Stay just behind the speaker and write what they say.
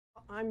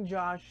I'm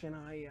Josh, and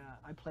I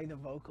play the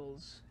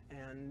vocals,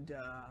 and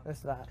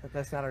That's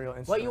not a real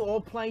instrument. well, you all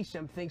play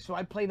something, so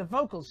I play the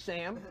vocals,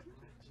 Sam.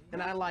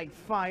 And I like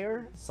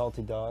fire.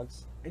 Salty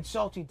dogs. And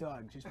salty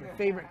dogs, just my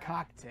favorite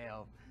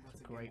cocktail.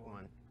 It's a great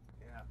one.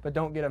 Yeah. But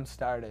don't get them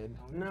started.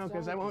 No,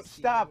 because I won't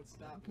stop.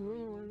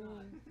 And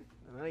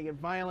then I get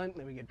violent,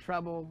 then we get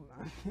trouble.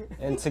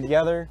 And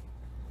together,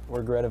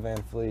 we're Greta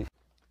Van Fleet.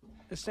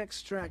 This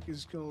next track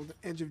is called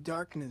Edge of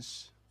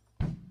Darkness.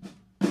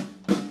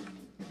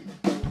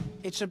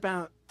 It's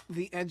about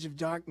the edge of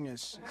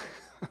darkness.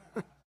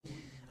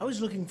 I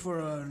was looking for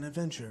an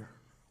adventure,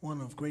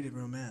 one of great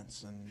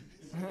romance, and...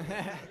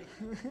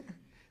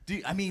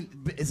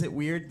 Is it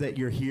weird that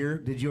you're here?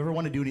 Did you ever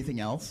want to do anything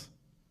else?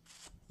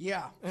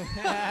 Yeah.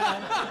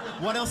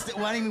 What else?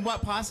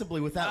 What possibly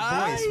with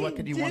that voice? What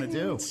could you want to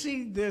do?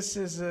 See this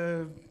as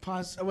a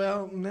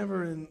well,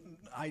 never in.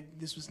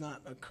 This was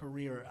not a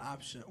career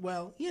option.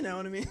 Well, you know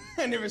what I mean.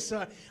 I never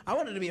saw. I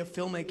wanted to be a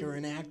filmmaker or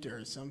an actor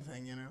or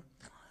something. You know,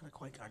 I don't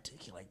quite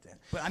articulate that.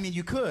 But I mean,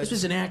 you could. This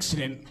was an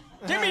accident.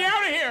 Get me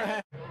out of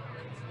here!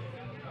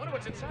 I wonder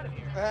what's inside of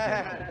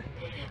here.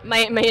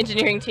 My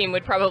engineering team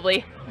would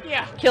probably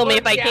kill me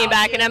if I came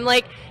back, and I'm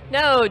like,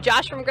 no,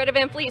 Josh from Greta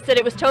Van Fleet said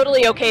it was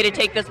totally okay to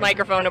take this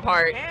microphone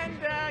apart.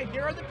 And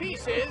here are the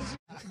pieces.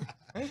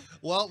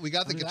 Well, we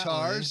got the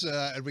guitars,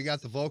 and we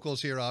got the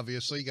vocals here,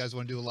 obviously. You guys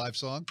want to do a live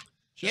song?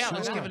 Yeah,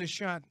 let's give it a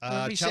shot.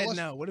 What if we said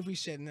no? What if we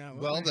said no?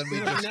 Well, then we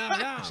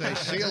just say,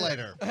 see you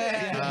later.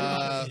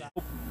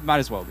 Might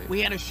as well be.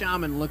 We had a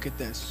shaman look at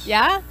this.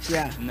 Yeah?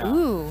 Yeah. No.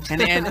 Ooh.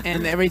 And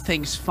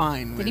everything's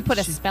fine. Did he put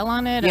a spell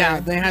on it? Yeah,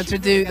 or? they had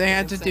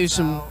to do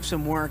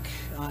some work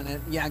on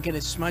it. Yeah, get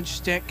a smudge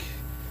stick,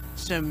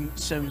 some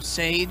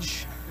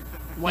sage,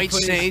 white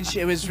sage.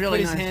 It was really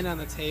Put his nice. hand on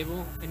the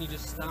table and you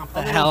just stomp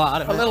the hell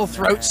out of it. A little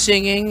throat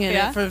singing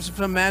and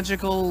for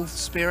magical,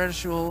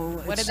 spiritual.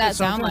 What did that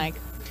sound like?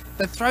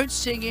 The throat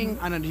singing.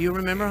 I don't know. Do you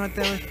remember what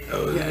that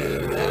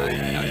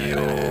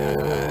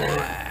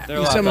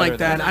was? Something like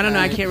that. I don't know.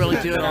 I can't really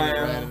do it.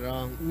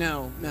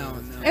 No.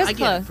 It was I get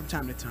close. it from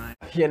time to time.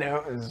 You know,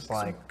 it was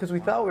like, because we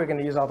thought we were going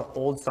to use all the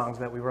old songs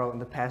that we wrote in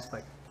the past,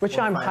 like, Which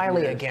 4 or I'm 5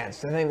 highly years.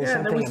 against. I think there's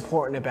something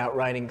important about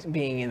writing,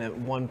 being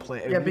in one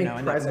place, Yeah, being in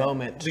that present.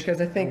 moment. Because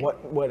I think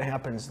what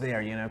happens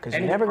there, you know, because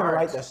you're any never going to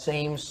art- write the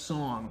same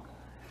song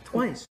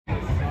twice.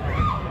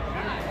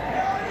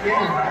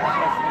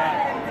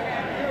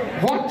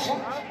 What?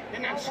 They're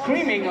not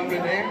screaming over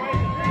there.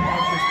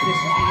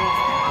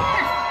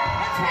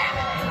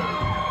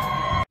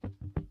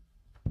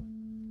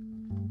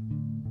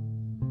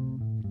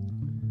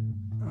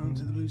 On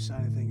to the blue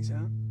side of things,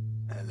 huh?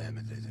 Let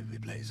me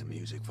play some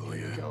music for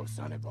you. Go,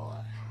 sonny boy.